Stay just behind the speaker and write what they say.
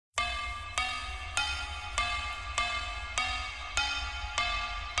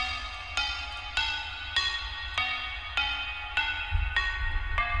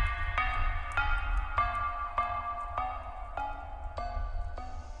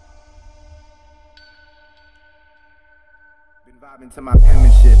Rob into my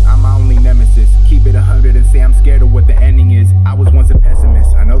penmanship, I'm my only nemesis. Keep it 100 and say I'm scared of what the ending is. I was once a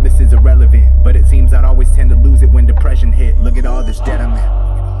pessimist, I know this is irrelevant, but it seems I'd always tend to lose it when depression hit. Look at all this debt I'm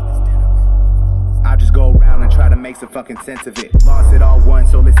in. I just go around and try to make some fucking sense of it. Lost it all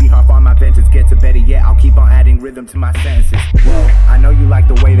once, so let's see how far my vengeance gets. Better yet, I'll keep on adding rhythm to my sentences. Whoa, I know you like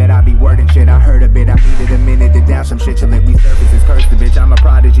the way that I be wording shit. I heard a bit, I needed a minute to down some shit till it resurfaces. Curse the bitch, I'm a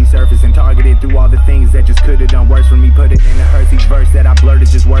prodigy surfacing, targeted through all the things that just could've done worse for me. Put it in a Hersey's verse that I blurted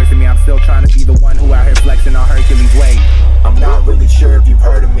just worse than me. I'm still trying to be the one who out here flexing on Hercules' weight. I'm not really sure if you've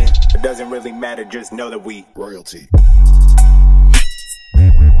heard of me. It doesn't really matter, just know that we royalty.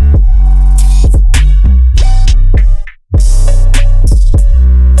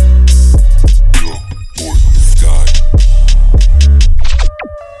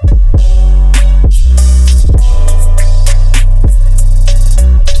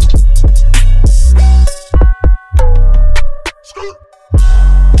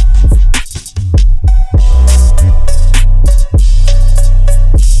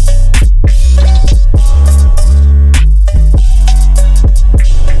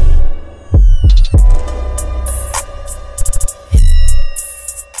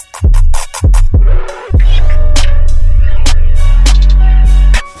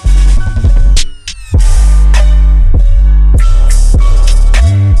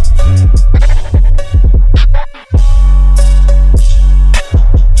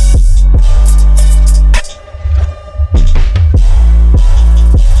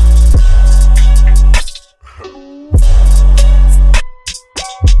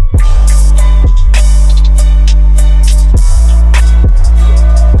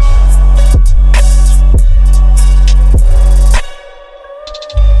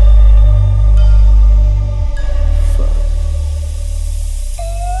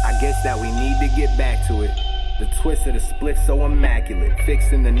 That we need to get back to it. The twist of the split so immaculate.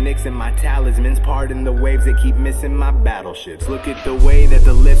 Fixing the nicks and my talismans. Pardon the waves that keep missing my battleships. Look at the way that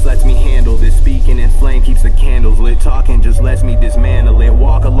the lift lets me handle this. Speaking in flame keeps the candles lit. Talking just lets me dismantle it.